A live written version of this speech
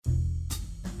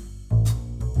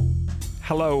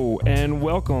Hello, and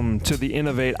welcome to the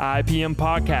Innovate IPM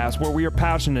podcast, where we are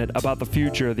passionate about the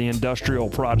future of the industrial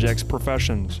projects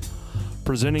professions,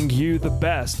 presenting you the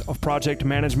best of project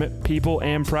management people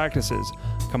and practices,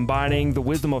 combining the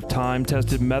wisdom of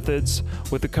time-tested methods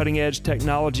with the cutting-edge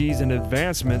technologies and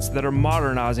advancements that are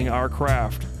modernizing our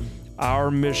craft.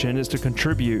 Our mission is to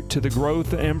contribute to the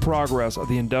growth and progress of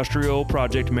the industrial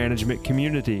project management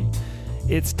community.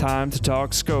 It's time to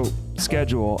talk scope,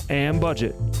 schedule, and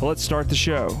budget. Let's start the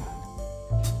show.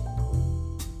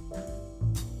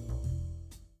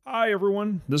 Hi,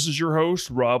 everyone. This is your host,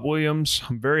 Rob Williams.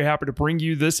 I'm very happy to bring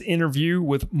you this interview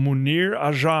with Munir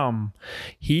Ajam.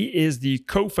 He is the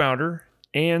co-founder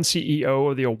and CEO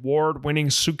of the award-winning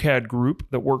SUCAD group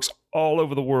that works all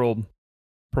over the world,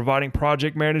 providing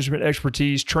project management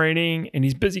expertise, training, and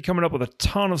he's busy coming up with a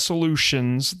ton of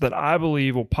solutions that I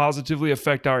believe will positively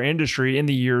affect our industry in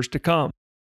the years to come.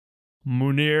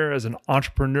 Munir is an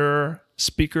entrepreneur,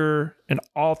 speaker, and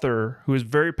author who is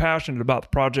very passionate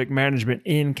about project management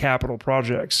in capital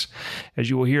projects, as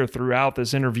you will hear throughout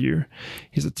this interview.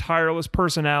 He's a tireless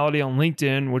personality on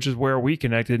LinkedIn, which is where we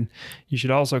connected. You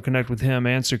should also connect with him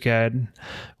and SUCAD.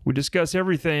 We discuss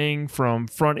everything from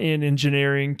front-end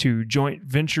engineering to joint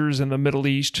ventures in the Middle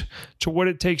East to what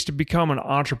it takes to become an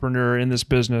entrepreneur in this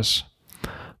business.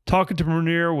 Talking to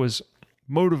Munir was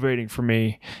motivating for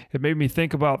me. It made me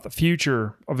think about the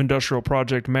future of industrial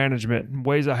project management in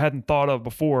ways I hadn't thought of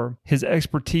before. His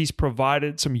expertise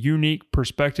provided some unique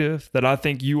perspective that I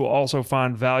think you will also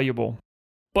find valuable.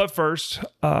 But first,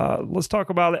 let's talk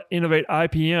about Innovate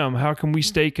IPM. How can we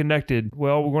stay connected?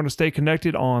 Well, we're going to stay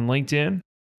connected on LinkedIn,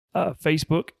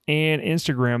 Facebook, and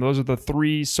Instagram. Those are the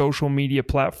three social media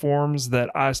platforms that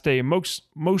I stay most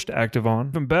active on.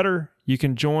 Even better, you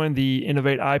can join the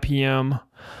Innovate IPM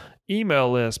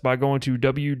email list by going to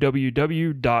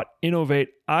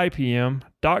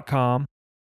www.innovateipm.com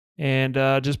and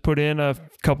just put in a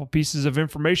couple pieces of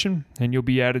information and you'll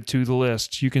be added to the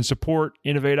list. You can support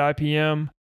Innovate IPM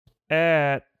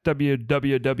at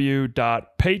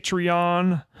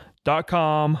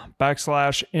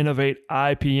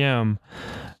www.patreon.com/innovateipm.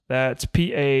 That's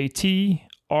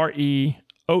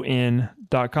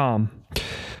patreon.com.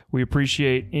 We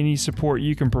appreciate any support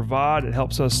you can provide. It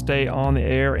helps us stay on the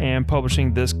air and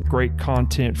publishing this great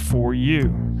content for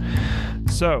you.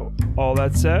 So, all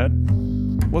that said,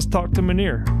 let's talk to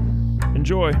Munir.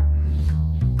 Enjoy.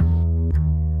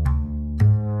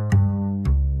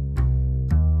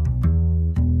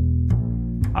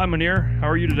 Hi, Munir. How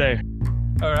are you today?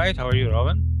 All right. How are you,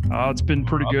 Robin? It's been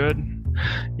pretty good.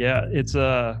 Yeah, it's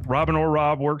Robin or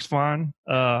Rob works fine.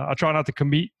 I try not to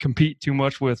compete too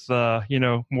much with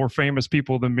more famous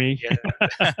people than me. Yeah.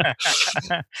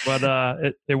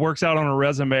 But it works out on a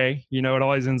resume. It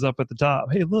always ends up at the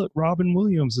top. Hey, look, Robin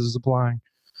Williams is applying.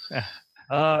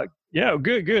 Yeah,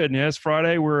 good. Yeah, it's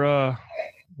Friday. We're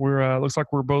looks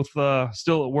like we're both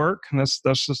still at work, and that's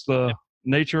just the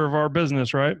nature of our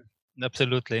business, right?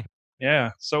 Absolutely.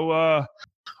 Yeah. So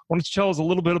why don't you tell us a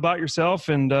little bit about yourself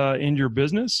and your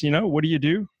business? What do you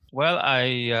do? Well,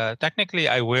 I technically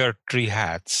I wear three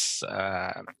hats.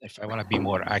 If I want to be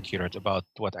more accurate about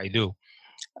what I do,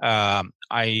 I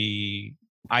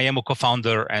am a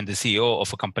co-founder and the CEO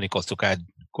of a company called SUCAD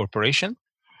Corporation.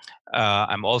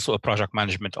 I'm also a project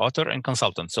management author and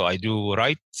consultant. So I do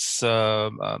writes,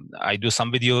 I do some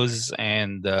videos,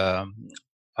 and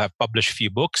I've published a few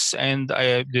books, and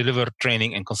I deliver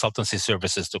training and consultancy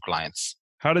services to clients.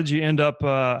 How did you end up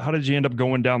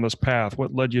going down this path?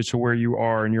 What led you to where you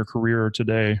are in your career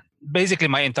today? Basically,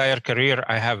 my entire career,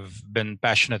 I have been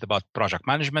passionate about project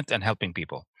management and helping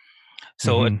people.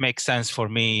 So It makes sense for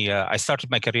me. I started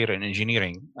my career in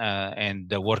engineering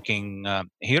and working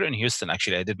here in Houston.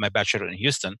 Actually, I did my bachelor in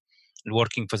Houston,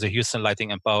 working for the Houston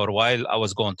Lighting and Power while I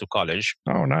was going to college.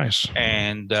 Oh, nice.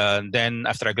 And then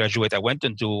after I graduated, I went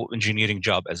into engineering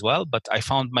job as well. But I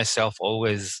found myself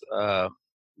always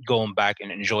going back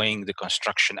and enjoying the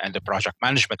construction and the project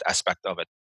management aspect of it.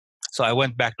 So I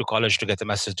went back to college to get a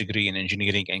master's degree in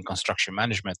engineering and construction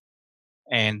management.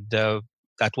 And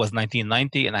that was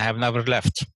 1990, and I have never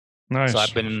left. Nice. So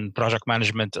I've been in project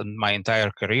management in my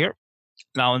entire career.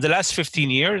 Now, in the last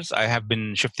 15 years, I have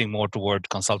been shifting more toward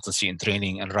consultancy and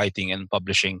training and writing and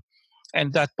publishing.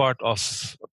 And that part of,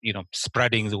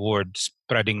 spreading the word,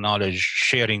 spreading knowledge,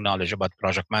 sharing knowledge about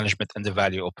project management and the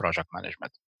value of project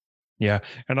management. Yeah.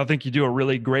 And I think you do a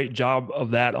really great job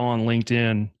of that on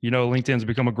LinkedIn. LinkedIn's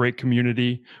become a great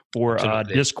community for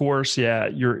discourse. Yeah.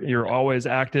 You're always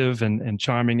active and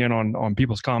chiming in on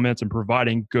people's comments and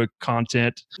providing good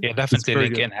content. Yeah, definitely.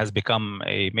 LinkedIn has become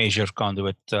a major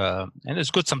conduit. And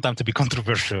it's good sometimes to be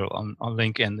controversial on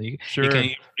LinkedIn. You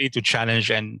can free to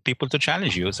challenge and people to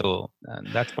challenge you. So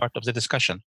that's part of the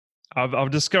discussion.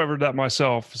 I've discovered that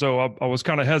myself. So I was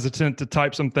kind of hesitant to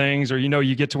type some things, or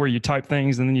you get to where you type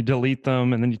things and then you delete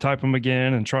them and then you type them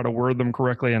again and try to word them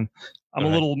correctly. And I'm a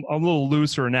little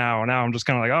looser now. Now I'm just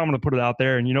kind of like, I'm going to put it out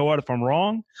there. And you know what? If I'm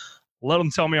wrong, let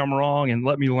them tell me I'm wrong and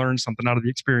let me learn something out of the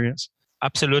experience.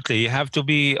 Absolutely, you have to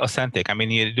be authentic. I mean,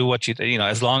 you do what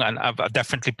as long. And I've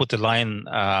definitely put the line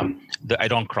that I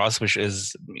don't cross, which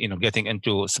is getting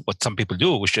into what some people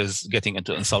do, which is getting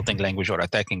into insulting language or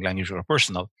attacking language or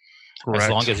personal. Correct. As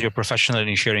long as you're professional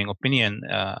in sharing opinion,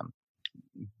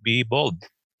 be bold.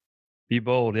 Be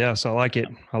bold. Yes, I like it.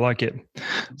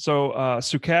 So,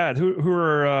 Sukad, who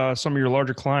are some of your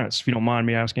larger clients, if you don't mind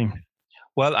me asking?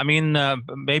 Well, I mean,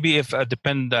 maybe if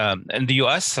depend in the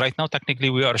US right now.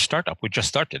 Technically, we are a startup. We just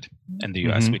started in the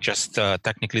US. We just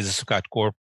technically the Sukad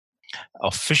Corp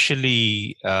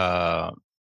officially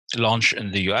launched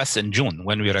in the US in June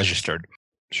when we registered.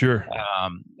 Sure.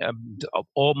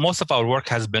 Most of our work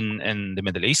has been in the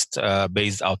Middle East,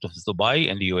 based out of Dubai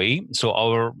and the UAE.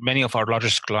 So many of our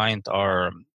largest clients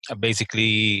are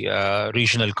basically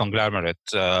regional conglomerate.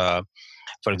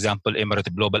 For example,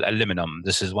 Emirates Global Aluminum.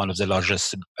 This is one of the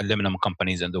largest aluminum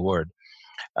companies in the world.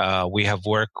 We have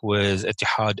worked with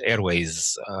Etihad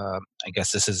Airways. I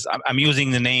guess I'm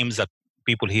using the names that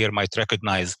people here might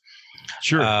recognize.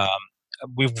 Sure.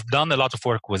 We've done a lot of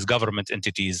work with government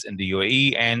entities in the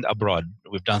UAE and abroad.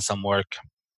 We've done some work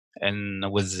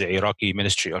with the Iraqi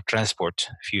Ministry of Transport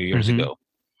a few years ago.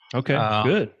 Okay,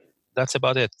 good. That's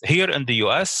about it. Here in the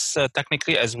US,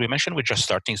 technically, as we mentioned, we're just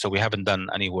starting, so we haven't done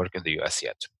any work in the US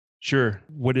yet. Sure.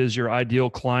 What is your ideal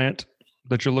client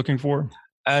that you're looking for?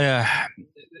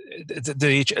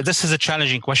 This is a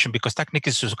challenging question because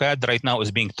technically Sukad right now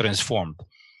is being transformed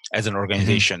as an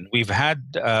organization. We've had,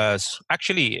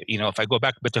 actually, if I go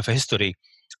back a bit of a history,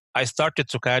 I started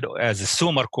Sukad as a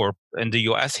Sumer Corp in the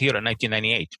US here in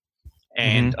 1998.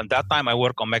 And at that time, I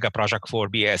worked on mega project for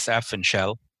BASF and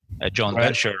Shell, a joint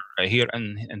venture here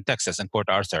in Texas, in Port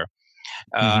Arthur,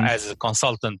 as a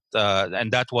consultant.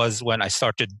 And that was when I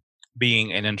started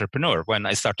being an entrepreneur, when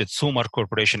I started Sumer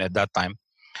Corporation at that time.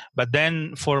 But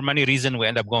then for many reasons, we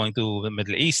ended up going to the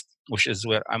Middle East, which is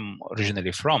where I'm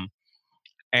originally from.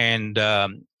 And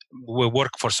we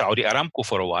worked for Saudi Aramco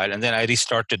for a while. And then I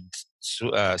restarted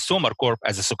Sumer Corp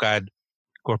as a Sukad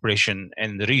corporation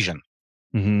in the region.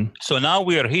 So now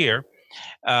we are here.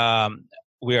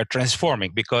 We are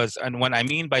transforming and when I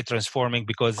mean by transforming,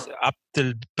 because up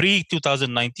till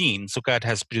pre-2019, Sukad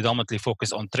has predominantly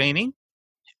focused on training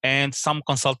and some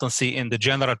consultancy in the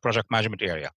general project management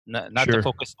area, not to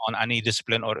focus on any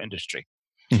discipline or industry.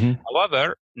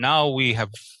 However, now we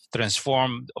have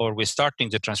transformed, or we're starting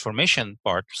the transformation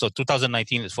part. So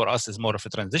 2019 for us is more of a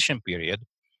transition period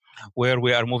where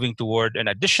we are moving toward, in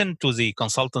addition to the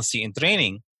consultancy and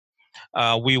training,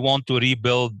 we want to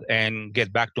rebuild and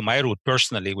get back to my route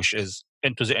personally, which is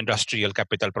into the industrial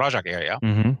capital project area.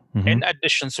 In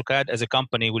addition, Sukad as a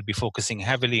company will be focusing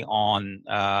heavily on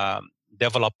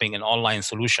developing an online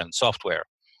solution software.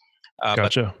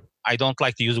 Gotcha. But I don't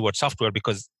like to use the word software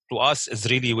because to us, it's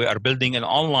really we are building an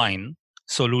online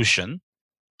solution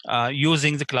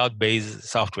using the cloud-based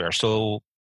software. So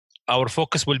our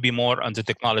focus will be more on the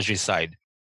technology side.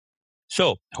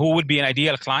 So who would be an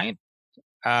ideal client?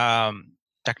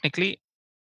 Technically,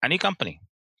 any company.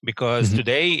 Because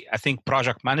today, I think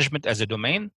project management as a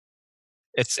domain,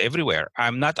 it's everywhere.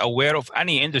 I'm not aware of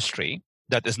any industry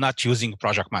that is not using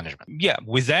project management. Yeah,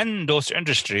 within those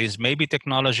industries, maybe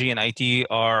technology and IT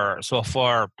are so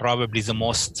far probably the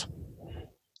most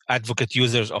advocate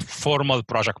users of formal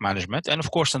project management. And of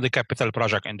course, in the capital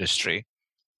project industry,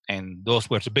 and those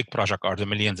where the big project are the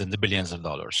millions and the billions of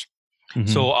dollars.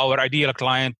 So our ideal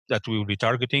client that we will be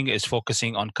targeting is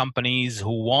focusing on companies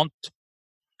who want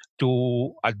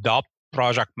to adopt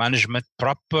project management,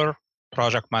 proper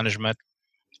project management,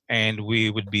 and we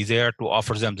would be there to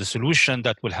offer them the solution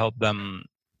that will help them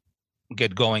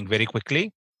get going very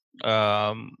quickly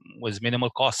with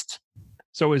minimal cost.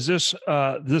 So is this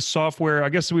software, I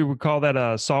guess we would call that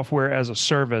a software as a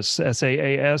service,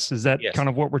 SaaS? Is that kind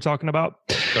of what we're talking about?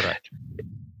 Correct.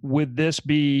 Would this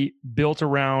be built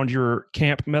around your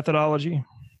CAMP methodology?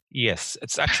 Yes,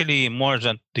 it's actually more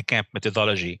than the CAMP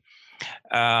methodology.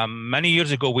 Many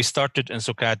years ago, we started in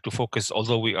Sukad to focus,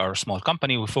 although we are a small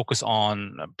company, we focus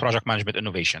on project management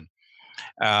innovation.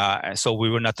 So we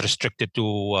were not restricted to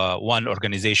one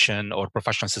organization or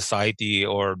professional society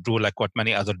or do like what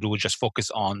many others do, just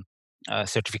focus on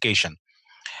certification.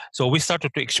 So we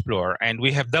started to explore, and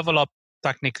we have developed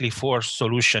technically 4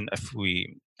 solution,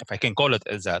 if I can call it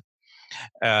as that.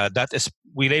 That is,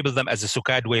 we label them as a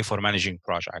SUCAD way for managing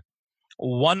project.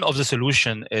 One of the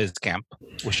solution is CAMP,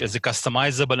 which is a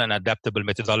customizable and adaptable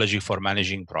methodology for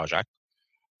managing project.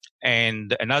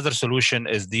 And another solution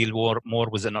is deal more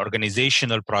with an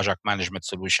organizational project management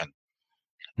solution.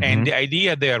 Mm-hmm. And the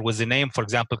idea there with the name, for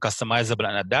example, customizable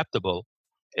and adaptable,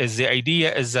 is the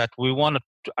idea is that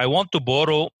I want to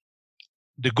borrow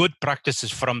the good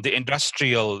practices from the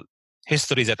industrial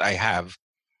history that I have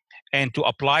and to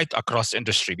apply it across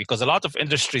industry, because a lot of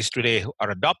industries today who are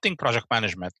adopting project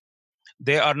management,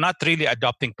 they are not really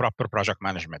adopting proper project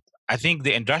management. I think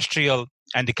the industrial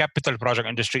and the capital project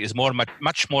industry is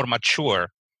much more mature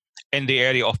in the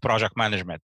area of project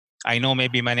management. I know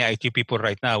maybe many IT people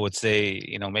right now would say,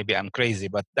 maybe I'm crazy,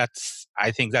 but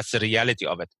I think that's the reality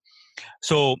of it.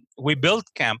 So we built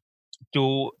CAMP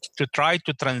to try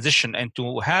to transition and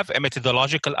to have a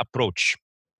methodological approach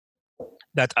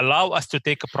that allow us to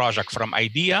take a project from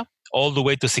idea all the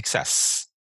way to success.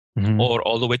 Mm-hmm. Or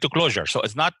all the way to closure. So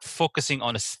it's not focusing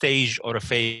on a stage or a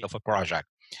phase of a project.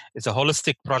 It's a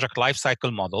holistic project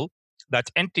lifecycle model that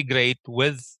integrate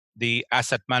with the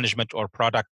asset management or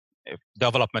product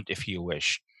development, if you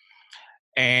wish.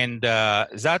 And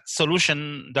that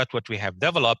solution, that what we have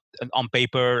developed on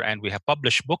paper, and we have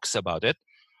published books about it,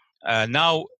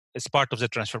 now as part of the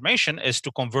transformation is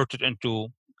to convert it into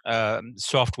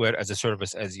software as a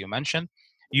service, as you mentioned,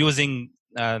 using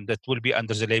that will be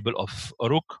under the label of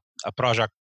Uruk, a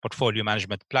project portfolio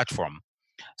management platform.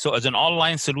 So as an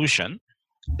online solution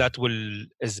that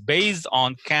is based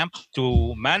on CAMP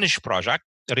to manage project,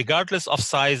 regardless of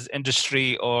size,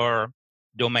 industry, or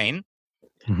domain.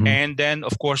 Mm-hmm. And then,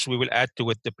 of course, we will add to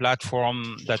it the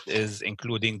platform that is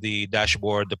including the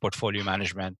dashboard, the portfolio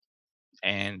management,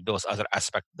 and those other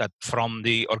aspects that from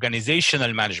the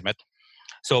organizational management.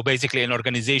 So basically, an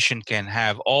organization can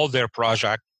have all their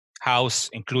project house,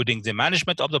 including the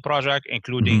management of the project,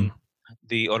 including mm-hmm.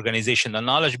 the organizational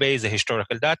knowledge base, the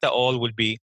historical data, all will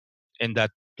be in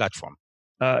that platform.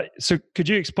 So could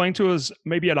you explain to us,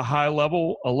 maybe at a high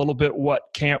level, a little bit what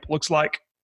CAMP looks like?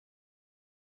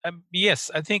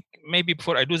 Yes, I think maybe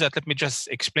before I do that, let me just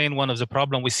explain one of the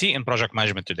problems we see in project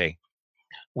management today.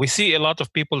 We see a lot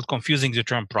of people confusing the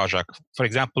term project. For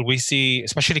example, we see,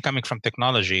 especially coming from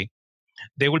technology,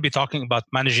 they will be talking about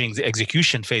managing the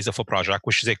execution phase of a project,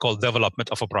 which they call development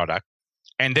of a product,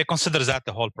 and they consider that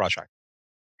the whole project.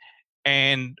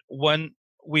 And when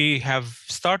we have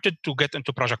started to get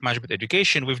into project management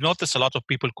education, we've noticed a lot of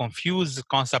people confuse the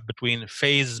concept between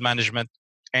phase management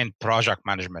and project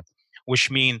management, which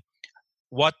mean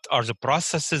what are the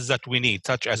processes that we need,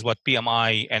 such as what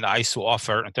PMI and ISO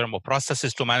offer in terms of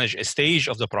processes to manage a stage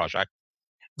of the project,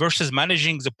 versus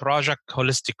managing the project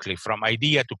holistically from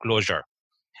idea to closure,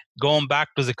 going back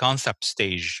to the concept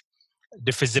stage,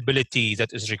 the feasibility that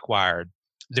is required,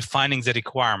 defining the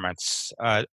requirements.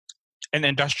 In the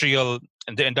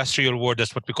industrial world,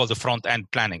 that's what we call the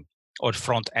front-end planning or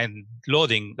front-end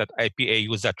loading, that IPA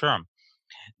use that term.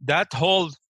 That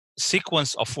whole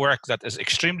sequence of work that is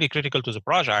extremely critical to the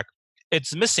project,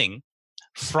 it's missing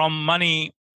from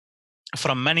many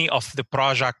of the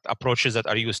project approaches that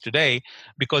are used today,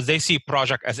 because they see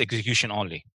project as execution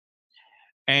only.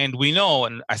 And we know,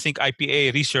 and I think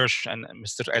IPA research, and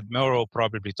Mr. Ed Morrow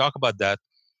probably talk about that,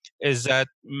 is that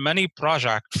many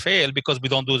projects fail because we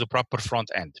don't do the proper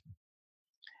front end.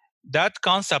 That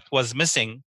concept was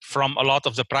missing from a lot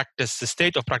of the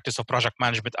state of practice of project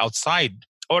management outside,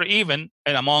 or even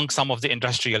and among some of the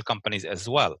industrial companies as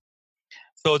well.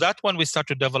 So that when we start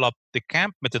to develop the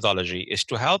CAMP methodology is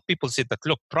to help people see that,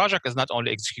 look, project is not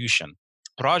only execution.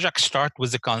 Projects start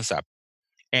with the concept.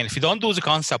 And if you don't do the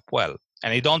concept well,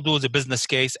 and you don't do the business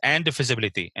case and the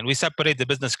feasibility, and we separate the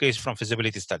business case from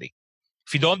feasibility study.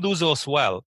 If you don't do those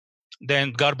well,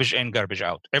 then garbage in, garbage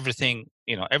out. Everything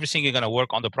you're going to work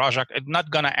on the project, it's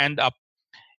not going to end up,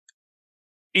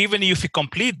 even if you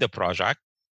complete the project,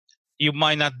 you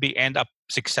might not end up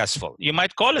successful. You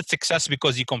might call it success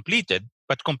because you completed,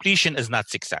 but completion is not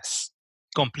success.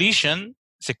 Completion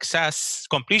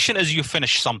is you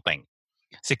finish something.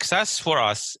 Success for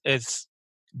us is,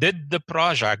 did the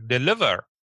project deliver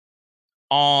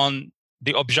on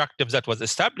the objective that was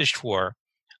established for,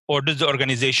 or did the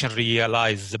organization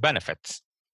realize the benefits?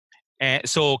 And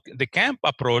so the CAMP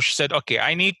approach said, okay,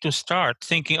 I need to start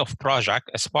thinking of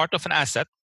project as part of an asset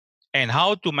and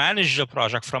how to manage the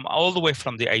project from all the way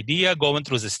from the idea, going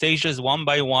through the stages one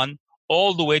by one,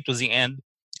 all the way to the end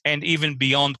and even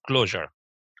beyond closure,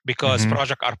 because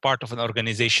projects are part of an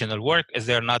organizational work.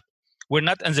 We're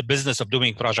not in the business of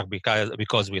doing project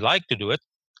because we like to do it.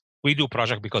 We do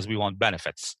project because we want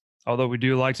benefits. Although we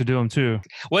do like to do them too.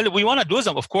 Well, we want to do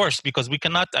them, of course, because we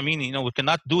cannot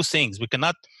do things. We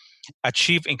cannot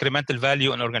achieve incremental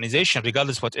value in organization,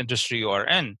 regardless what industry you are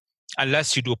in,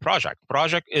 unless you do project.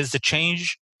 Project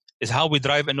is how we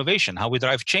drive innovation, how we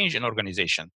drive change in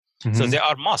organization. So they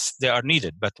are they are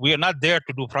needed, but we are not there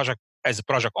to do project as a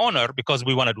project owner because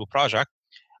we want to do project,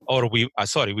 or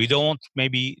we don't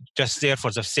maybe just there for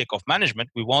the sake of management.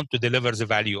 We want to deliver the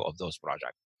value of those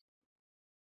projects.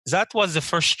 That was the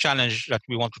first challenge that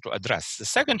we wanted to address. The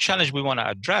second challenge we want to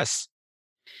address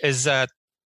is that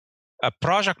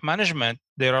project management,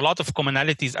 there are a lot of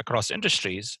commonalities across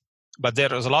industries, but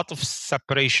there is a lot of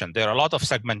separation. There are a lot of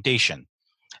segmentation.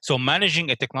 So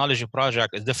managing a technology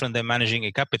project is different than managing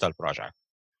a capital project.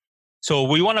 So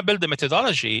we want to build a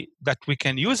methodology that we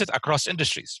can use it across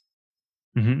industries.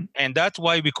 And that's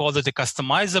why we call it a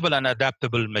customizable and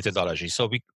adaptable methodology.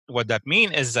 So what that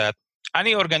means is that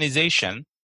any organization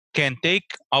can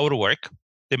take our work,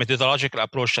 the methodological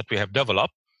approach that we have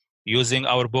developed, using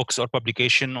our books or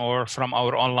publication or from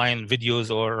our online videos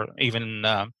or even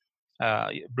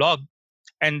blog,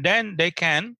 and then they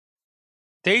can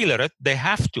tailor it. They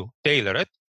have to tailor it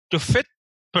to fit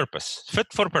for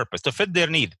purpose, to fit their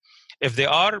need. If they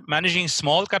are managing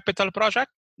small capital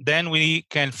project, then we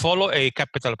can follow a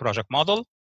capital project model,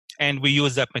 and we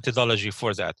use that methodology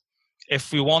for that.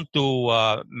 If we want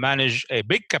to manage a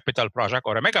big capital project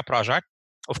or a mega project,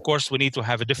 of course, we need to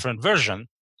have a different version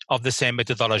of the same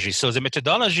methodology. So the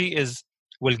methodology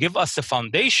will give us a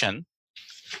foundation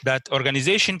that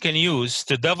organization can use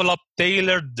to develop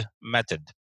tailored method.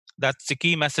 That's the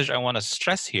key message I want to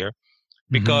stress here,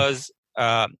 because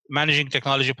managing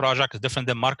technology project is different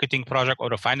than marketing project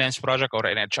or a finance project or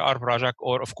an HR project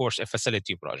or, of course, a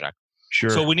facility project. Sure.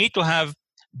 So we need to have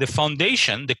the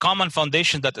foundation, the common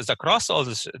foundation that is across all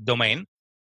this domain.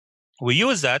 We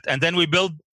use that, and then we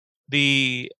build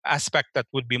the aspect that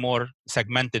would be more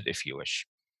segmented, if you wish.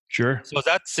 Sure. So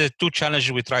that's the two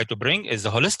challenges we try to bring, is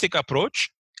the holistic approach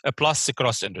plus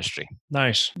across industry.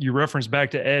 Nice. You referenced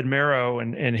back to Ed Merrow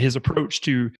and his approach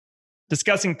to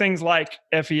discussing things like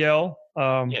FEL.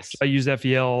 Yes. I use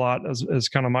FEL a lot as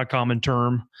kind of my common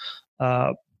term.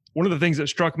 One of the things that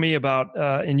struck me about,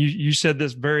 and you said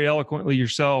this very eloquently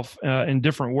yourself in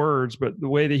different words, but the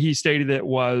way that he stated it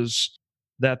was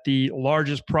that the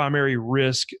largest primary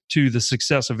risk to the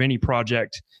success of any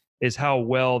project is how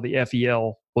well the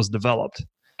FEL was developed.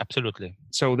 Absolutely.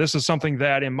 So this is something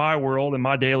that in my world, in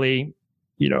my daily,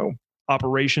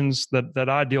 operations that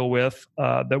I deal with,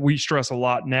 that we stress a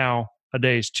lot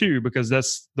nowadays too, because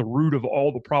that's the root of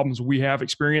all the problems we have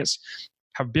experienced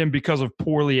have been because of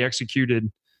poorly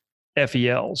executed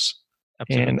FELs.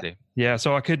 Absolutely. And yeah,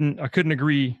 so I couldn't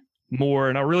agree more.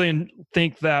 And I really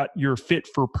think that your fit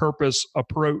for purpose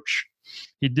approach,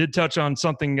 he did touch on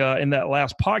something in that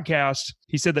last podcast.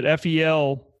 He said that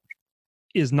FEL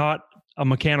is not a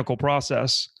mechanical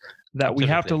process, that Absolutely. we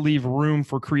have to leave room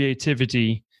for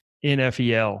creativity in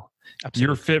FEL. Absolutely.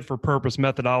 Your fit for purpose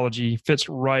methodology fits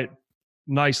right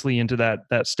nicely into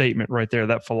that statement right there,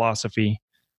 that philosophy.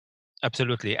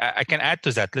 Absolutely. I can add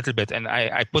to that a little bit. And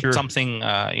I put Sure. something,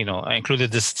 I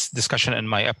included this discussion in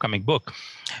my upcoming book,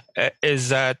 is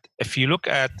that if you look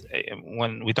at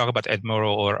when we talk about Ed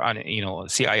Merrow or,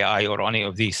 CII or any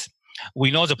of these,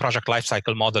 we know the project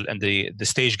lifecycle model and the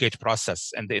stage gate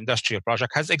process and the industrial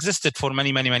project has existed for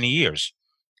many, many, many years.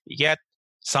 Yet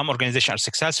some organizations are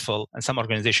successful and some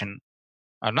organizations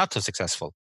are not so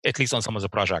successful, at least on some of the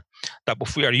project. That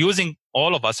if we are using,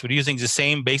 all of us, we're using the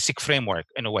same basic framework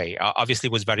in a way, obviously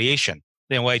with variation,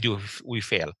 then why do we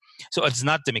fail? So it's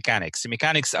not the mechanics. The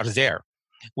mechanics are there.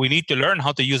 We need to learn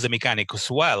how to use the mechanics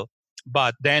as well,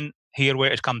 but then here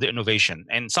where it comes to innovation.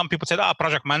 And some people said,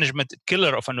 project management,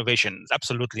 killer of innovation.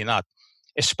 Absolutely not.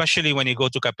 Especially when you go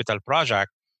to capital project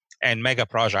and mega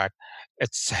project,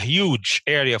 it's a huge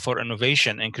area for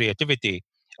innovation and creativity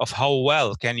of how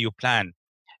well can you plan.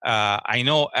 I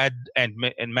know Ed and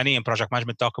many in project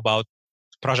management talk about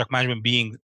project management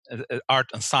being art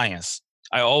and science.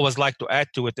 I always like to add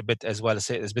to it a bit as well as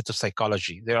a bit of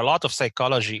psychology. There are a lot of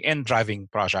psychology in driving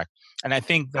project. And I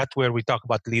think that's where we talk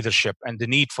about leadership and the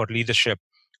need for leadership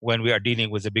when we are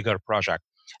dealing with a bigger project.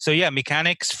 So yeah,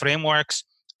 mechanics, frameworks,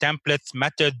 templates,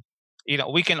 method,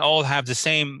 we can all have the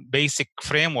same basic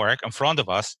framework in front of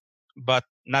us, but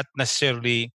not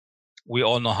necessarily we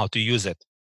all know how to use it.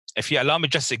 If you allow me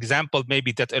just example,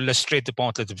 maybe that illustrate the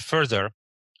point a little bit further.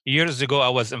 Years ago, I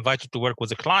was invited to work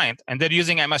with a client and they're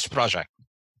using MS Project.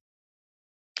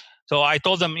 So I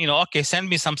told them, okay, send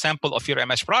me some sample of your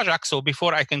MS project. So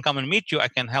before I can come and meet you, I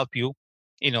can help you,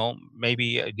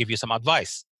 maybe give you some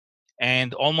advice.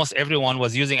 And almost everyone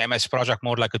was using MS project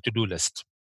more like a to-do list.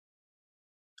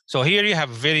 So here you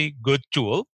have a very good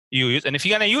tool you use. And if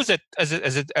you're going to use it as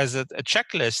a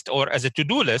checklist or as a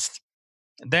to-do list,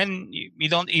 then you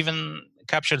don't even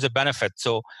capture the benefit.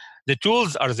 So the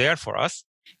tools are there for us.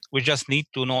 We just need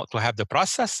to have the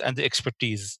process and the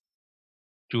expertise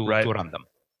to run them.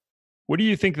 What do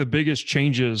you think the biggest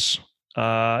changes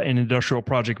in industrial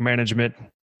project management?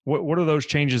 What are those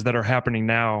changes that are happening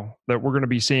now that we're going to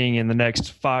be seeing in the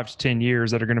next 5 to 10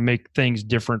 years that are going to make things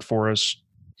different for us?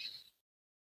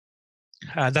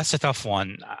 That's a tough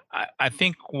one. I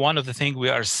think one of the things we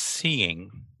are seeing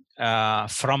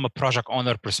from a project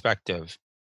owner perspective,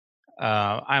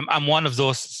 I'm one of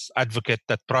those advocates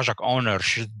that project owner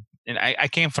should, and I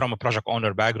came from a project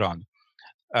owner background,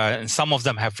 and some of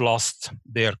them have lost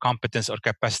their competence or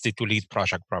capacity to lead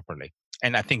project properly.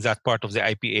 And I think that part of the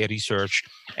IPA research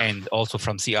and also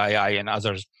from CII and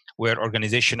others where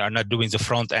organizations are not doing the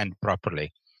front end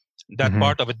properly. That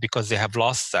part of it because they have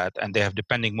lost that and they have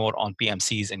depending more on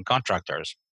PMCs and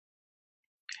contractors.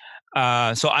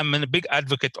 So I'm a big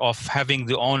advocate of having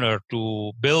the owner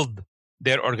to build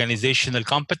their organizational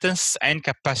competence and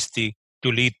capacity to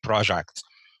lead projects.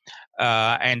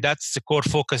 And that's the core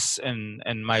focus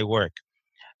in my work.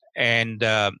 And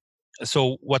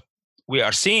so what we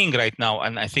are seeing right now,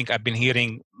 and I think I've been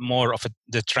hearing more of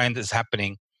the trend is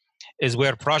happening, is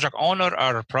where project owners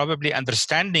are probably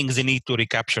understanding the need to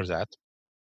recapture that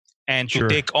and to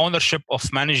take ownership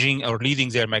of managing or leading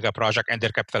their mega project and their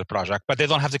capital project, but they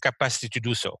don't have the capacity to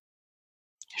do so.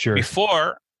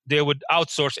 Before, they would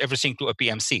outsource everything to a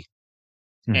PMC.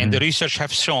 And the research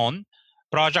have shown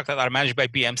projects that are managed by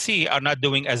PMC are not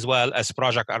doing as well as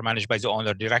projects are managed by the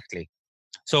owner directly.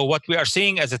 So what we are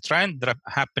seeing as a trend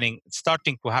happening,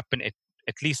 starting to happen,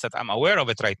 at least that I'm aware of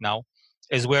it right now,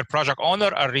 is where project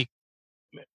owners are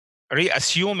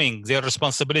reassuming their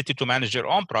responsibility to manage their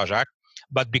own project,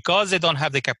 but because they don't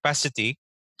have the capacity,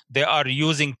 they are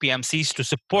using PMCs to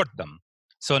support them.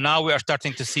 So now we are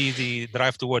starting to see the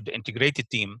drive toward the integrated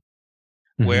team,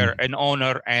 where an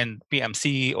owner and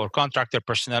PMC or contractor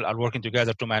personnel are working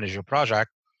together to manage your project.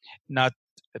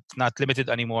 It's not limited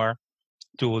anymore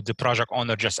to the project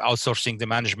owner just outsourcing the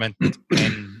management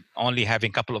and only having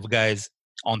a couple of guys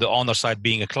on the owner side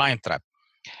being a client rep.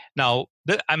 Now,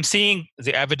 I'm seeing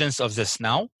the evidence of this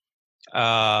now.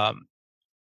 I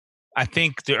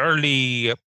think the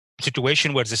early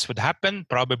situation where this would happen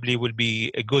probably will be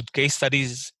a good case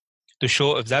studies to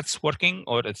show if that's working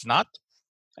or it's not.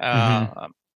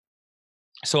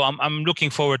 So I'm looking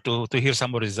forward to hear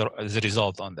some of the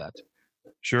result on that.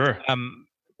 Sure.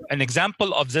 An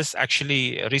example of this,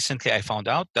 actually, recently I found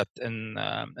out that in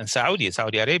Saudi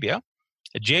Arabia,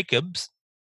 Jacobs,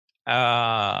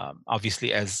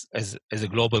 obviously as a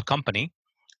global company,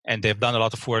 and they've done a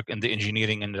lot of work in the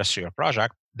engineering industrial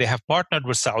project, they have partnered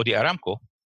with Saudi Aramco,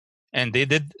 and they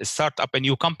did start up a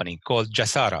new company called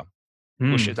Jasara,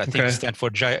 which is, I think, stands for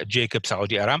Jacob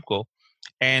Saudi Aramco.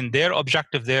 And their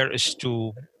objective there is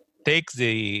to take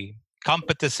the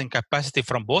competence and capacity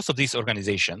from both of these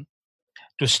organizations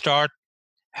to start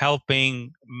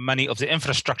helping many of the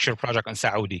infrastructure project in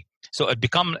Saudi. So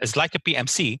it's like a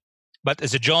PMC, but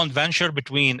it's a joint venture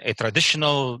between a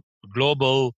traditional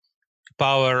global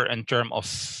power in terms of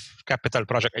capital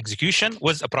project execution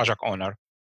with a project owner.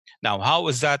 Now, how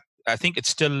is that? I think it's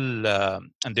still in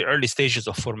the early stages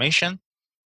of formation.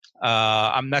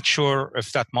 I'm not sure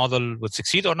if that model would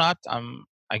succeed or not. I'm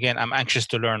anxious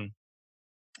to learn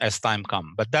as time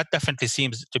comes. But that definitely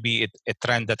seems to be a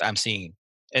trend that I'm seeing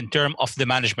in terms of the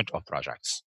management of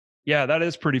projects. Yeah, that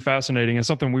is pretty fascinating. And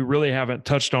something we really haven't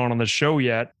touched on the show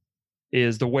yet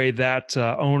is the way that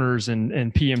owners and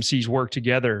PMCs work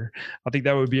together. I think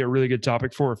that would be a really good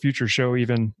topic for a future show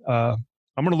even. I'm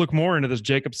going to look more into this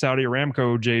Jacob Saudi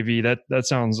Aramco JV. That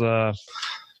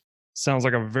sounds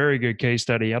like a very good case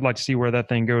study. I'd like to see where that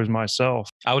thing goes myself.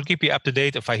 I will keep you up to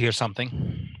date if I hear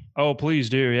something. Oh, please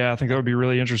do. Yeah, I think that would be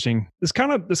really interesting. This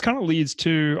kind of leads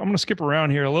to, I'm going to skip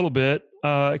around here a little bit.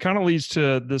 It kind of leads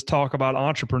to this talk about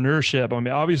entrepreneurship. I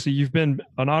mean, obviously you've been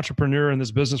an entrepreneur in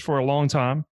this business for a long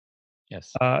time.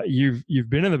 Yes. You've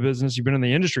been in the business, you've been in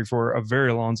the industry for a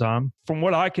very long time. From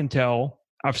what I can tell,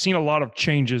 I've seen a lot of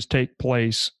changes take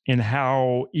place in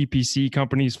how EPC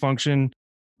companies function.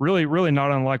 Really, really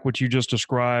not unlike what you just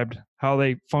described, how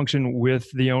they function with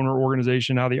the owner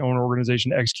organization, how the owner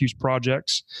organization executes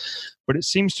projects. But it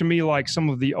seems to me like some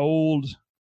of the old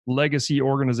legacy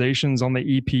organizations on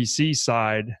the EPC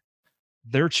side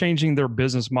they're changing their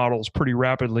business models pretty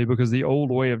rapidly because the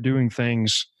old way of doing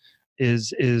things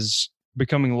is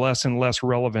becoming less and less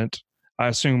relevant. I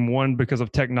assume one, because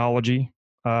of technology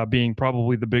being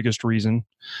probably the biggest reason.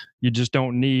 You just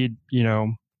don't need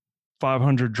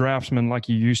 500 draftsmen like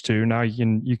you used to. Now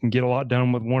you can get a lot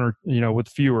done with one or with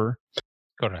fewer.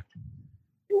 Correct.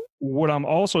 What I'm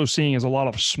also seeing is a lot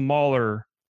of smaller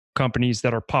companies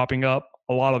that are popping up,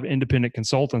 a lot of independent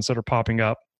consultants that are popping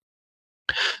up.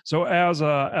 So as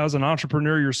an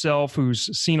entrepreneur yourself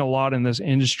who's seen a lot in this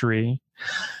industry,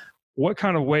 what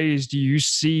kind of ways do you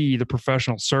see the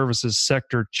professional services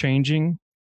sector changing?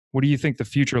 What do you think the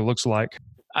future looks like?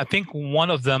 I think one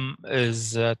of them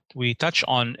is that we touch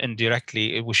on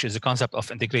indirectly, which is the concept of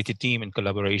integrated team and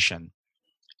collaboration.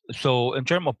 So in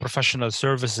terms of professional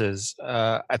services,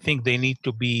 I think they need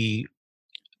to be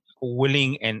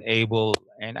willing and able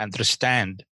and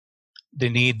understand the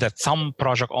need that some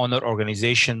project owner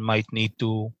organization might need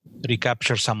to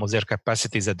recapture some of their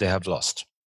capacities that they have lost.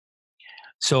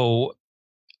 So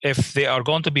if they are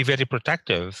going to be very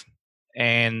protective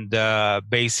and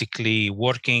basically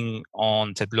working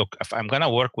on said, look, if I'm going to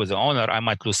work with the owner, I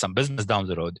might lose some business down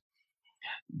the road.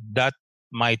 That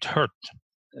might hurt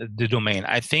the domain.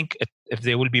 I think if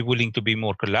they will be willing to be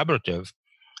more collaborative,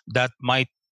 that might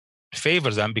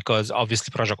favor them, because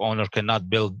obviously project owner cannot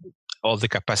build all the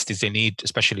capacities they need,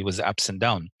 especially with the ups and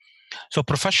downs. So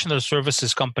professional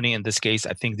services company in this case,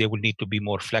 I think they will need to be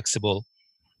more flexible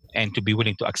and to be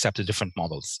willing to accept the different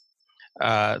models,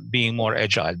 being more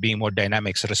agile, being more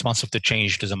dynamic, so responsive to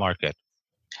change to the market.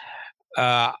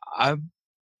 I've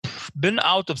been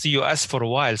out of the US for a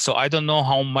while, so I don't know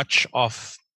how much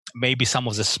of maybe some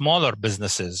of the smaller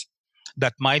businesses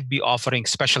that might be offering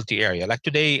specialty area. Like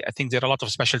today, I think there are a lot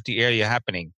of specialty area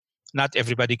happening. Not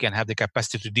everybody can have the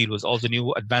capacity to deal with all the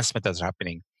new advancement that's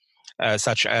happening,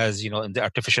 such as in the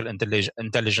artificial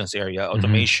intelligence area,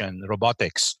 automation,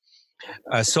 robotics.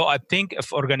 So I think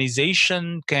if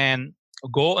organization can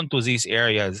go into these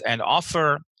areas and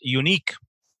offer unique,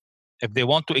 if they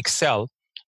want to excel,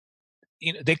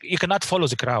 you cannot follow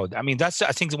the crowd. I mean, that's,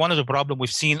 I think, one of the problems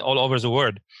we've seen all over the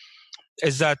world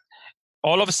is that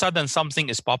all of a sudden something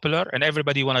is popular and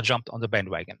everybody want to jump on the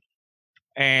bandwagon.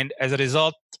 And as a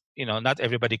result, not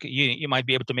everybody, you might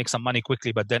be able to make some money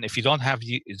quickly, but then if you don't have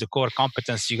the core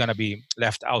competence, you're going to be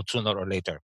left out sooner or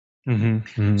later.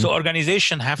 So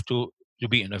organization have to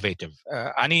be innovative.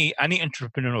 Any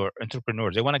entrepreneur,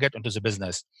 they want to get into the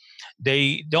business.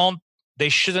 They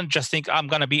shouldn't just think, I'm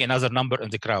going to be another number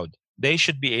in the crowd. They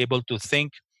should be able to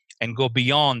think and go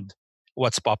beyond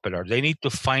what's popular. They need to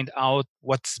find out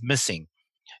what's missing.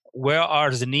 Where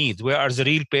are the needs? Where are the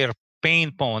real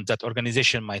pain points that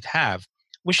organization might have,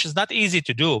 which is not easy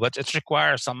to do, but it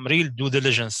requires some real due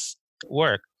diligence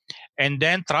work, and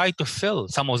then try to fill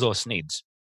some of those needs.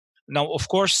 Now, of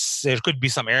course, there could be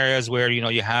some areas where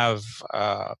you have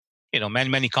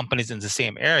many companies in the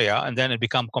same area, and then it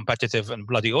become competitive and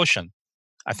bloody ocean.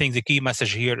 I think the key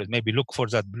message here is maybe look for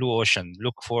that blue ocean,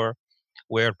 look for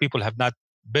where people have not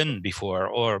been before,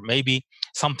 or maybe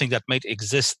something that might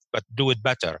exist, but do it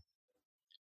better.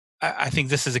 I think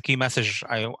this is a key message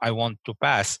I want to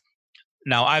pass.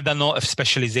 Now, I don't know if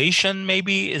specialization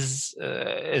maybe is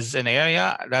an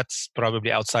area that's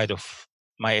probably outside of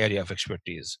my area of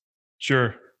expertise.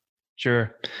 Sure.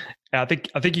 I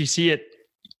think you see it.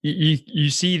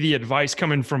 You see the advice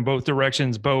coming from both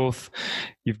directions. Both,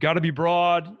 you've got to be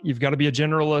broad, you've got to be a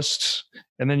generalist,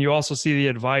 and then you also see the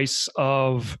advice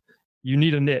of you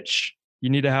need a niche.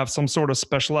 You need to have some sort of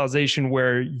specialization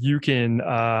where you can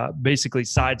basically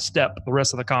sidestep the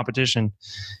rest of the competition.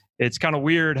 It's kind of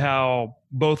weird how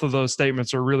both of those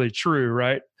statements are really true,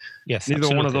 right? Yes, neither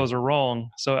absolutely. One of those are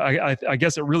wrong. So I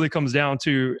guess it really comes down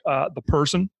to the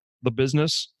person, the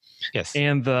business, yes,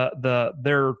 and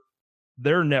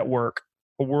their network,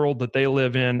 a world that they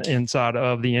live in inside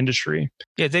of the industry.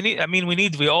 Yeah,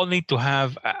 we all need to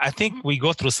have, I think we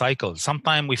go through cycles.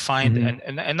 Sometimes we find,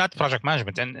 and not project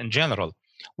management, and in general,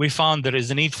 we found there is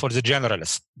a need for the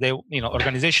generalist.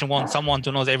 Organization wants someone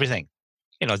to know everything,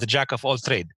 the jack of all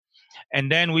trade.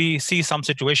 And then we see some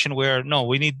situation where, no,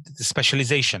 we need the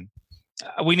specialization.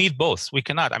 We need both. We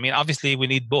cannot. Obviously we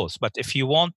need both. But if you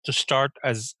want to start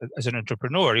as an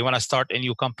entrepreneur, you want to start a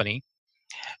new company,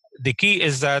 the key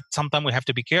is that sometimes we have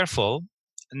to be careful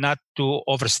not to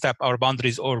overstep our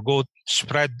boundaries or go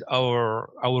spread our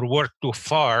work too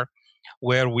far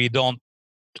where we don't,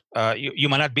 you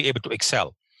might not be able to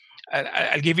excel.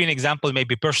 I'll give you an example,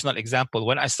 maybe personal example.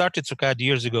 When I started Sukad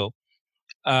years ago,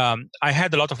 I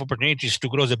had a lot of opportunities to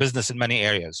grow the business in many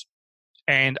areas,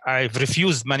 and I've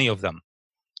refused many of them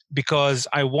because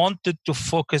I wanted to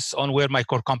focus on where my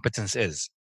core competence is.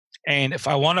 And if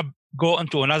I want to go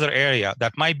into another area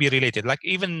that might be related, like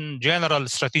even general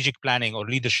strategic planning or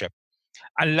leadership,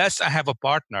 unless I have a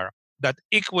partner that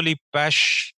equally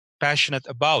passionate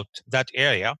about that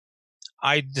area,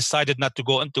 I decided not to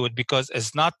go into it because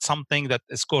it's not something that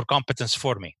is core competence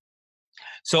for me.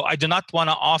 So I do not want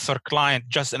to offer client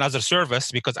just another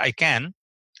service because I can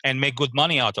and make good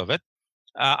money out of it.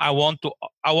 I want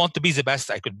to be the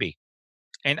best I could be.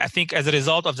 And I think as a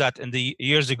result of that, in the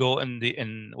years ago,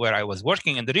 in where I was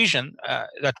working in the region,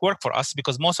 that worked for us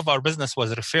because most of our business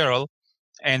was referral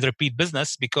and repeat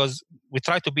business, because we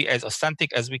try to be as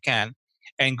authentic as we can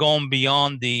and going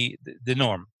beyond the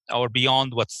norm or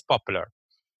beyond what's popular.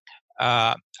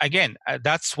 Again,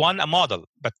 that's one model,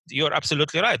 but you're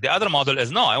absolutely right. The other model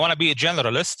is no, I want to be a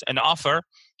generalist and offer,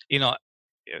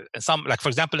 some, like for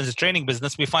example, in the training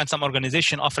business, we find some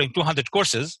organization offering 200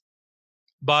 courses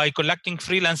by collecting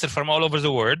freelancers from all over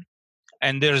the world,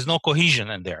 and there is no cohesion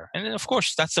in there. And of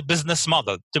course, that's a business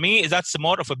model. To me, that's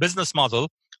more of a business model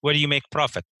where you make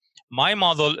profit. My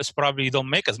model is probably you don't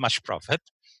make as much profit,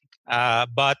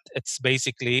 but it's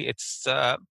basically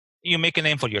you make a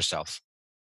name for yourself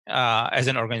as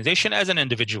an organization, as an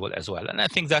individual as well. And I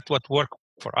think that's what worked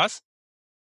for us.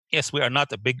 Yes, we are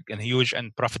not a big and huge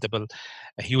and profitable,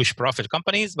 huge profit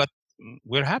companies, but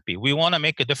we're happy. We want to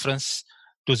make a difference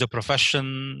to the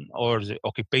profession or the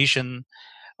occupation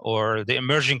or the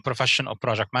emerging profession of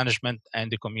project management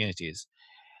and the communities.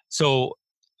 So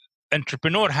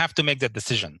entrepreneurs have to make that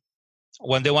decision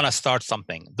when they want to start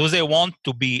something. Do they want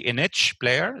to be a niche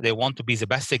player? They want to be the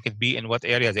best they can be in what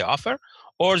area they offer?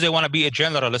 Or they want to be a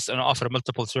generalist and offer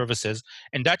multiple services?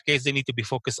 In that case, they need to be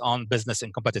focused on business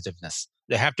and competitiveness.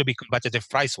 They have to be competitive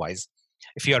price-wise.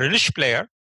 If you're a niche player,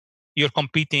 you're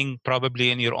competing probably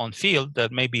in your own field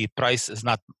that maybe price is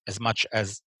not as much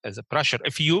as a pressure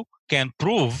if you can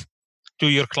prove to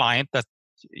your client that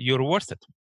you're worth it.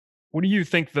 What do you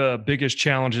think the biggest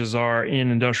challenges are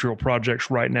in industrial projects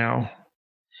right now?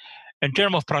 In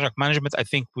terms of project management, I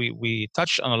think we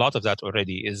touched on a lot of that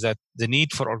already, is that the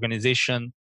need for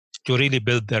organization to really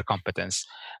build their competence.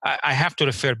 I have to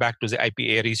refer back to the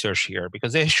IPA research here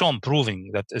because they've shown proving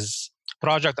that is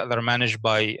projects that are managed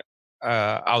by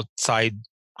outside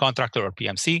contractor or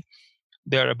PMC,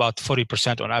 they're about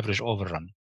 40% on average overrun.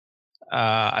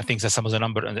 I think that's some of the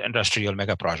number in the industrial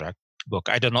mega project book.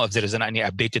 I don't know if there is any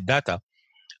updated data,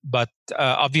 but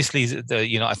obviously,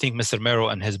 I think Mr. Mero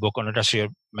in his book on industrial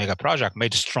mega project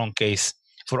made a strong case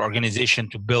for organization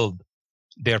to build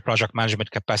their project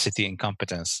management capacity and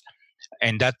competence.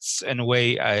 And that's in a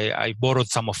way, I borrowed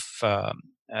some of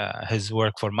his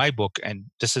work for my book. And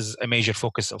this is a major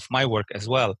focus of my work as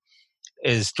well,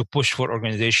 is to push for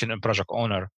organization and project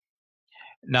owner.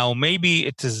 Now, maybe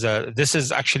it is. This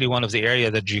is actually one of the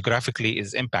areas that geographically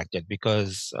is impacted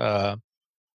because,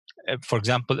 for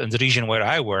example, in the region where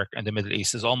I work in the Middle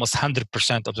East, is almost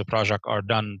 100% of the project are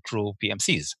done through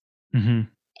PMCs.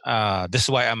 Mm-hmm. This is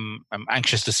why I'm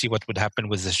anxious to see what would happen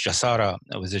with this Jassara,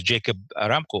 with the Jacob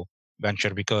Aramco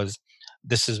venture, because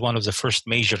this is one of the first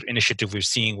major initiatives we're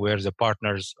seeing where the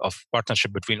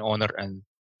partnership between owner and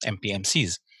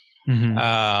PMCs.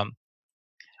 Mm-hmm.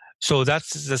 So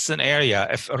that's an area.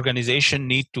 If organizations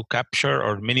need to capture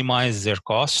or minimize their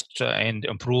cost and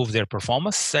improve their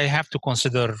performance, they have to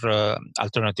consider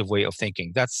alternative way of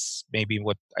thinking. That's maybe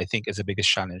what I think is the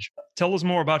biggest challenge. Tell us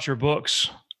more about your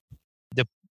books. The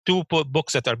two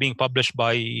books that are being published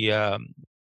by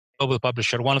global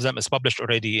publisher, one of them is published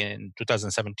already in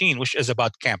 2017, which is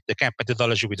about CAMP, the CAMP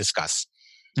methodology we discuss.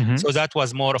 Mm-hmm. So that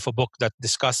was more of a book that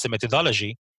discussed the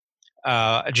methodology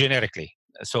generically.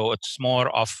 So it's more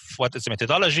of what is the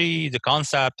methodology, the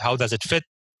concept, how does it fit,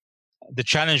 the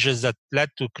challenges that led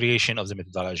to creation of the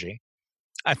methodology.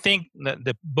 I think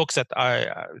the books that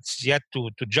it's yet to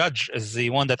judge is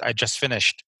the one that I just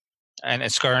finished, and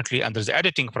it's currently under the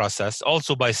editing process,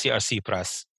 also by CRC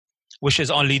Press, which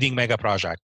is on leading mega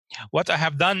project. What I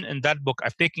have done in that book,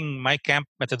 I've taken my CAMP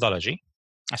methodology.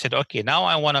 I said, okay, now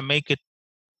I want to make it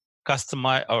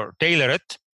customize or tailor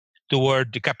it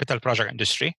toward the capital project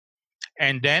industry,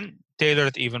 and then tailor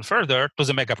it even further to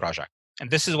the mega project.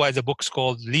 And this is why the book's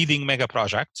called Leading Mega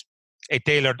Projects, a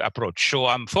Tailored Approach. So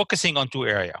I'm focusing on two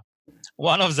areas.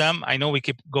 One of them, I know we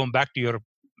keep going back to your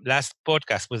last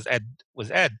podcast with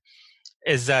Ed,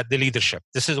 is the leadership.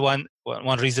 This is one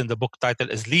reason the book title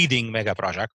is Leading Mega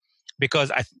Project,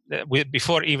 because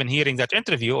before even hearing that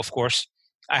interview, of course,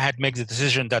 I had made the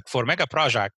decision that for mega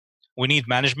project, we need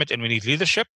management and we need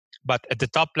leadership. But at the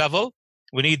top level,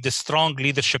 we need the strong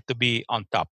leadership to be on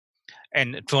top.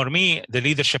 And for me, the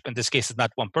leadership in this case is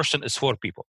not one person, it's 4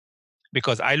 people.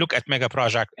 because I look at mega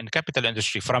project in capital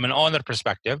industry from an owner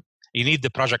perspective. You need the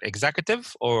project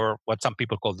executive, or what some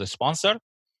people call the sponsor.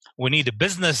 We need a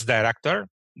business director,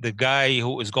 the guy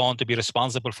who is going to be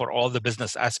responsible for all the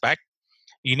business aspect.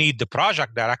 You need the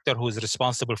project director who is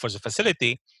responsible for the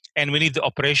facility. And we need the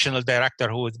operational director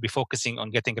who would be focusing on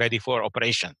getting ready for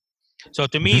operation. So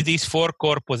to me, these four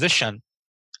core positions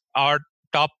are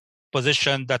top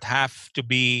positions that have to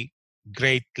be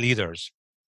great leaders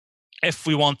if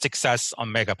we want success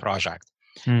on mega project.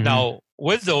 Now,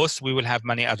 with those, we will have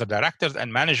many other directors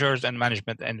and managers and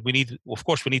management. And we need, of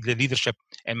course, we need the leadership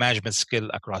and management skill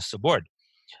across the board.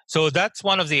 So that's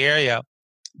one of the area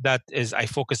that is I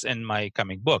focus in my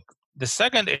coming book. The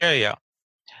second area,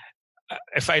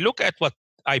 if I look at what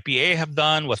IPA have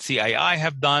done, what CII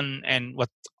have done, and what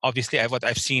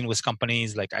I've seen with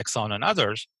companies like Exxon and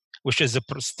others, which is the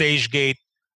stage gate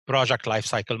project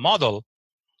lifecycle model,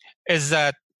 is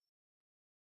that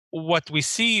what we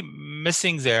see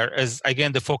missing there is,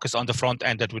 again, the focus on the front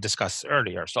end that we discussed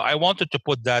earlier. So I wanted to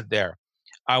put that there.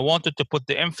 I wanted to put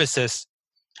the emphasis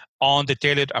on the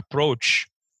tailored approach,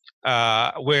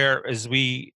 whereas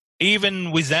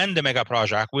even within the mega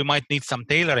project, we might need some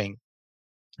tailoring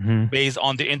based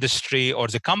on the industry or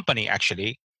the company,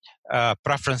 actually,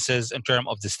 preferences in terms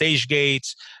of the stage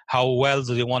gates, how well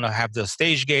do they want to have the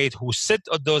stage gate, who sit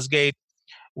at those gates,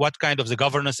 what kind of the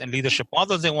governance and leadership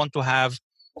models they want to have.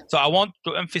 So I want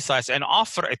to emphasize and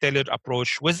offer a tailored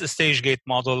approach with the stage gate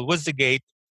model, with the gate,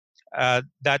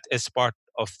 that is part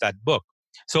of that book.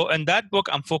 So in that book,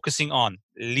 I'm focusing on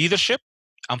leadership,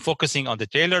 I'm focusing on the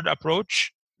tailored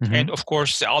approach, and of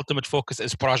course, the ultimate focus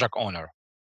is project owner.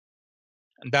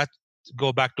 And that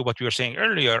go back to what we were saying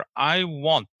earlier. I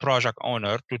want project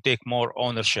owner to take more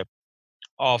ownership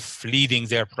of leading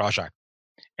their project.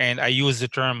 And I use the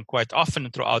term quite often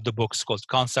throughout the books called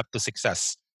concept to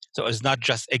success. So it's not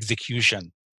just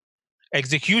execution.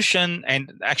 Execution,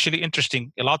 and actually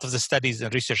interesting, a lot of the studies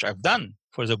and research I've done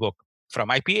for the book from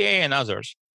IPA and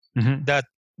others, that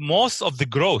most of the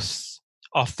growth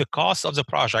of the cost of the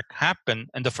project happen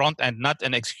in the front end, not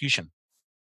in execution.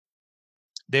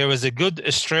 There was a good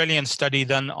Australian study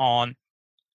done on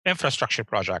infrastructure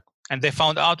project, and they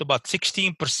found out about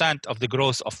 16% of the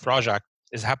growth of project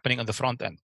is happening on the front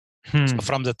end. So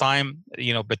from the time,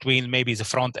 between maybe the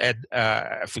front end,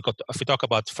 if we talk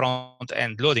about front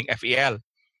end loading, FEL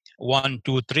 1,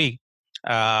 2, 3,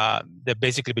 they're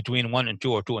basically between 1 and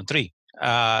 2 or 2 and 3.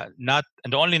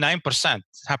 And only 9%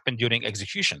 happen during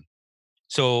execution.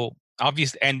 So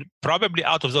obviously, and probably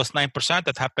out of those 9%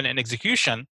 that happen in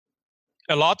execution,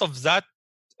 a lot of that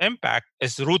impact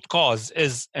is root cause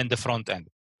is in the front end.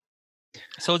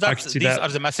 So these are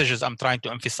the messages I'm trying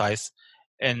to emphasize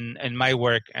in my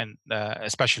work, and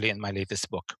especially in my latest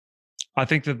book. I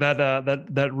think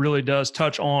that really does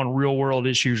touch on real world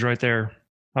issues right there.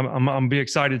 I'm be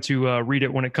excited to read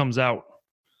it when it comes out.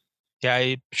 Yeah,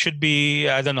 it should be,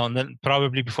 I don't know,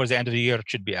 probably before the end of the year it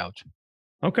should be out.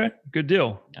 Okay, good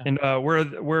deal. Yeah. And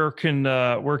where can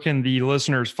the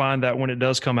listeners find that when it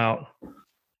does come out?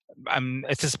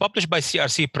 It is published by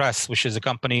CRC Press, which is a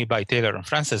company by Taylor and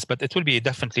Francis, but it will be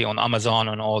definitely on Amazon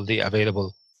and all the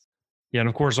available. Yeah, and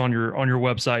of course on your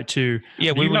website too.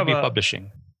 Yeah, we will be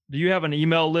publishing. Do you have an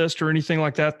email list or anything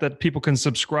like that people can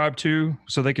subscribe to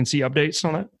so they can see updates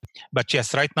on it? But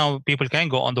yes, right now people can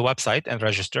go on the website and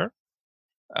register,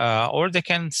 or they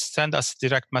can send us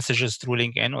direct messages through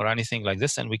LinkedIn or anything like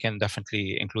this, and we can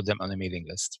definitely include them on the mailing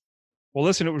list. Well,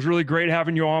 listen, it was really great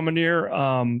having you on,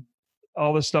 Munir.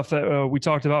 All this stuff that we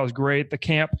talked about was great. The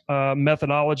camp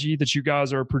methodology that you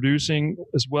guys are producing,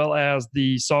 as well as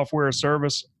the software as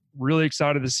service. Really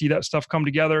excited to see that stuff come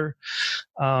together.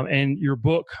 And your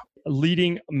book,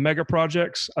 Leading Mega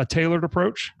Projects, A Tailored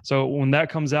Approach. So when that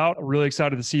comes out, I'm really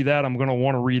excited to see that. I'm going to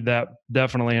want to read that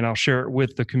definitely, and I'll share it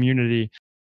with the community.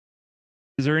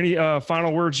 Is there any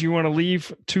final words you want to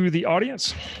leave to the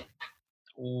audience?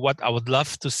 What I would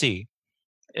love to see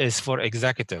is for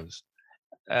executives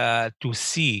to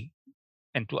see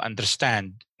and to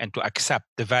understand and to accept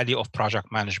the value of project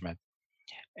management.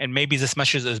 And maybe this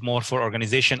message is more for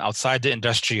organization outside the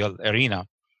industrial arena,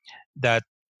 that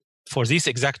for these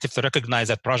executives to recognize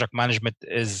that project management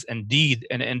is indeed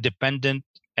an independent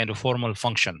and a formal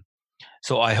function.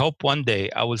 So I hope one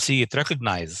day I will see it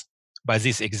recognized by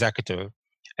this executive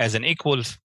as an equal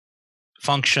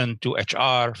function to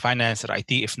HR, finance, or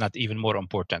IT, if not even more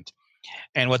important.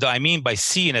 And what I mean by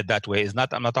seeing it that way is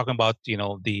I'm not talking about,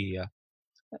 the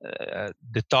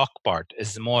talk part.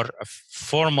 Is more a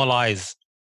formalized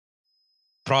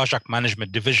project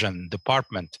management division,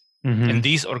 department in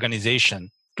these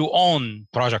organizations to own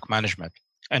project management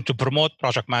and to promote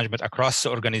project management across the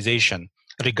organization,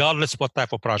 regardless what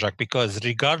type of project, because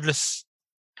regardless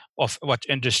of what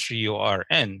industry you are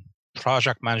in,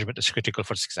 project management is critical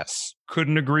for success.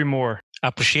 Couldn't agree more. I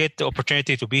appreciate the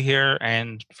opportunity to be here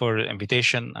and for the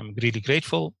invitation. I'm really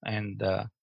grateful and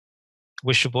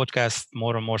wish your podcast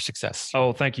more and more success.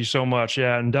 Oh, thank you so much.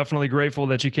 Yeah, and definitely grateful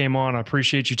that you came on. I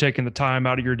appreciate you taking the time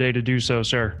out of your day to do so,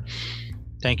 sir.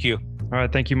 Thank you. All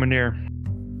right. Thank you, Munir.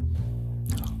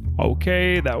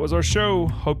 Okay, that was our show.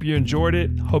 Hope you enjoyed it.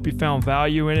 Hope you found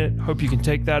value in it. Hope you can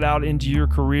take that out into your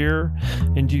career,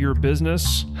 into your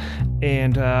business,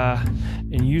 and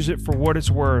use it for what it's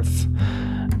worth.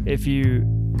 If you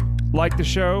like the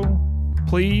show,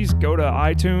 please go to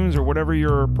iTunes or whatever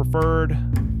your preferred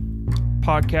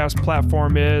podcast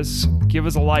platform is. Give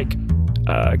us a like,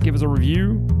 give us a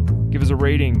review, give us a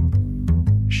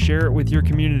rating, share it with your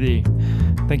community.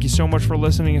 Thank you so much for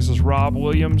listening. This is Rob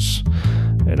Williams,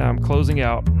 and I'm closing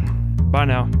out. Bye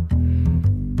now.